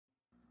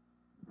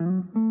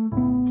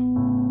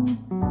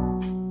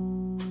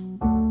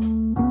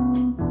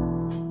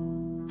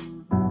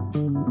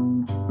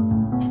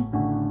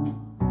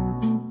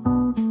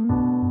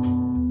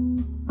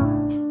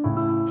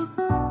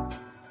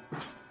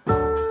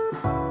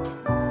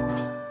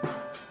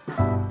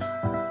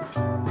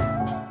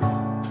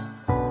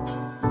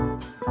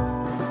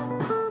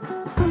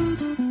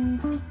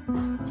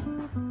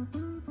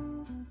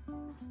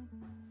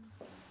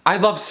I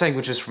loved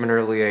sandwiches from an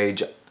early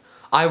age.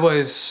 I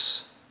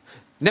was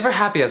never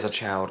happy as a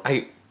child.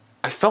 I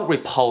felt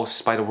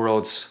repulsed by the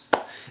world's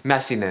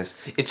messiness,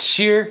 its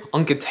sheer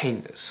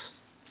uncontainedness.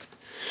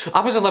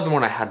 I was 11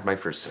 when I had my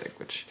first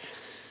sandwich.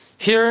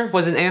 Here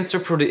was an answer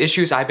for the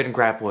issues I've been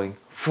grappling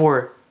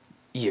for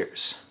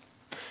years.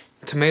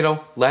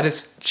 Tomato,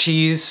 lettuce,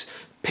 cheese,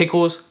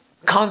 pickles,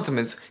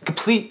 condiments,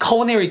 complete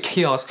culinary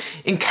chaos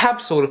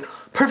encapsulated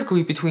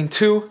perfectly between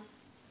two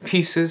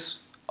pieces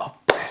of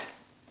bread.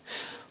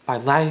 My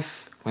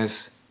life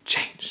was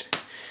changed.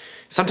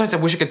 Sometimes I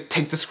wish I could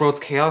take this world's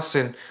chaos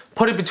and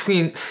put it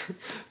between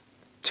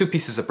two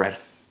pieces of bread.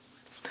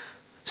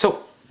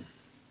 So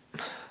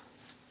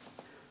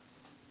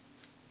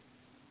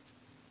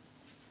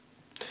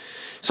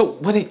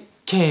when it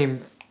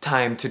came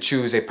time to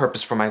choose a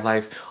purpose for my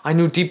life, I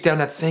knew deep down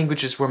that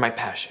sandwiches were my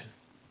passion.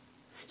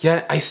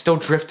 Yet I still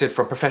drifted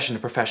from profession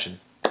to profession.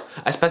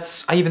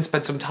 I even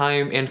spent some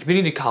time in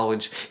community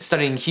college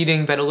studying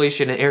heating,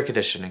 ventilation, and air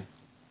conditioning.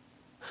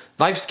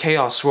 Life's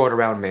chaos swirled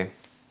around me.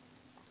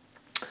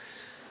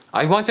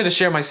 I wanted to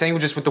share my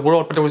sandwiches with the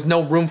world, but there was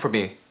no room for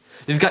me.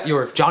 You've got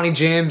your Johnny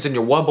Jims and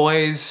your Wub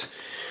Boys,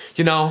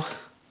 you know.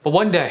 But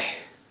one day,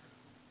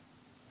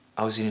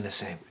 I was eating a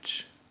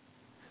sandwich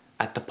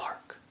at the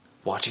park,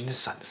 watching the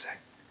sunset,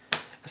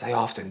 as I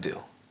often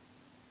do.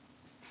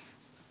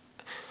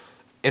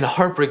 In a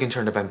heartbreaking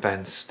turn of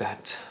events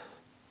that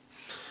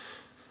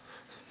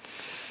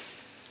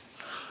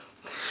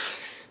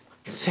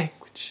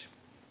sandwich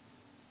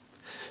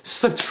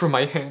slipped from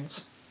my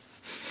hands.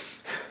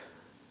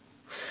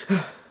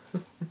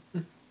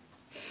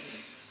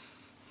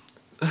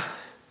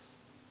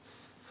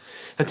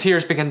 The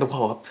tears began to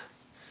well up.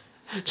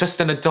 Just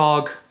then a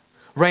dog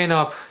ran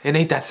up and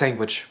ate that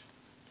sandwich.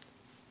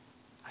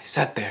 I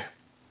sat there,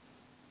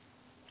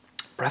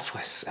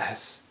 breathless,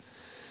 as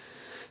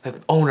the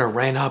owner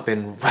ran up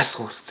and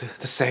wrestled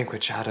the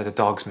sandwich out of the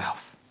dog's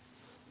mouth.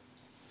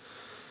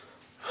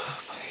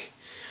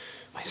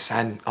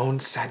 My own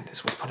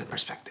sadness was put in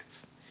perspective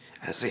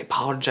as I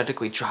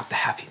apologetically dropped the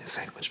half-eaten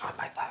sandwich on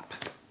my lap.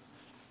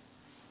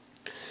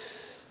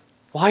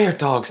 Why are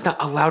dogs not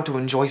allowed to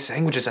enjoy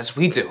sandwiches as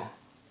we do?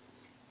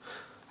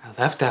 I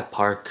left that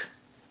park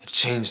a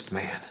changed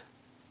man,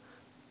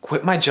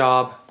 quit my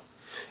job,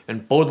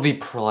 and boldly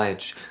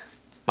pledged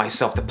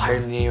myself to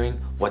pioneering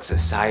what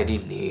society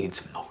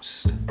needs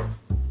most: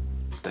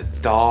 the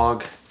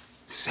dog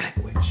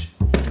sandwich.